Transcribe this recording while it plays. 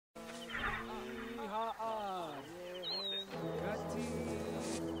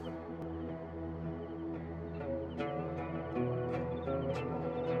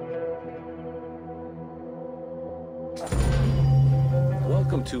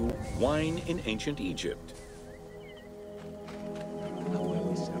Welcome to Wine in Ancient Egypt.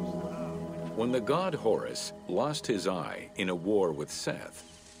 When the god Horus lost his eye in a war with Seth,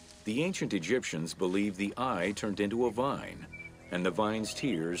 the ancient Egyptians believed the eye turned into a vine, and the vine's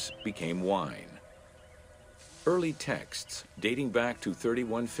tears became wine. Early texts, dating back to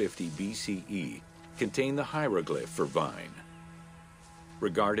 3150 BCE, contain the hieroglyph for vine.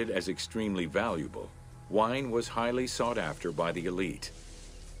 Regarded as extremely valuable, wine was highly sought after by the elite.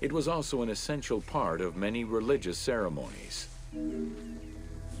 It was also an essential part of many religious ceremonies.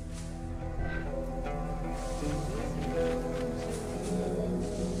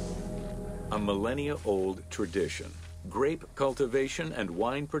 A millennia-old tradition, grape cultivation and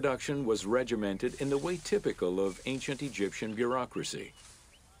wine production was regimented in the way typical of ancient Egyptian bureaucracy.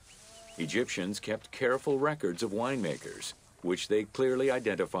 Egyptians kept careful records of winemakers, which they clearly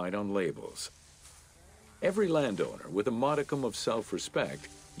identified on labels. Every landowner with a modicum of self-respect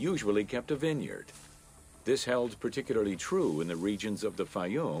usually kept a vineyard. This held particularly true in the regions of the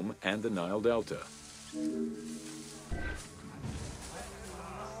Fayum and the Nile Delta.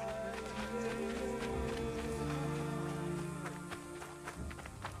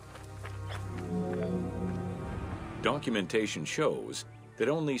 Documentation shows that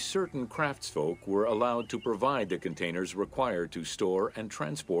only certain craftsfolk were allowed to provide the containers required to store and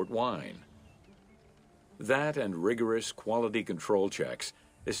transport wine. That and rigorous quality control checks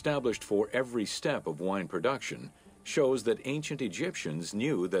established for every step of wine production shows that ancient Egyptians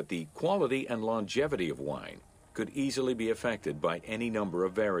knew that the quality and longevity of wine could easily be affected by any number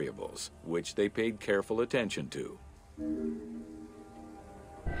of variables, which they paid careful attention to.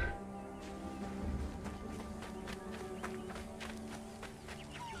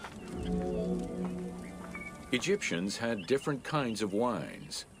 Egyptians had different kinds of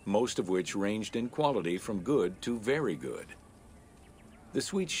wines, most of which ranged in quality from good to very good. The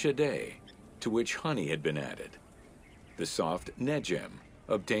sweet shadé, to which honey had been added. The soft negem,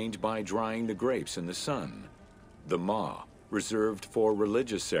 obtained by drying the grapes in the sun. The ma, reserved for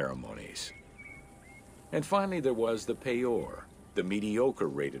religious ceremonies. And finally there was the peor, the mediocre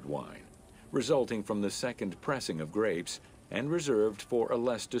rated wine, resulting from the second pressing of grapes and reserved for a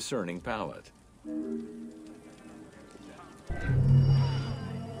less discerning palate.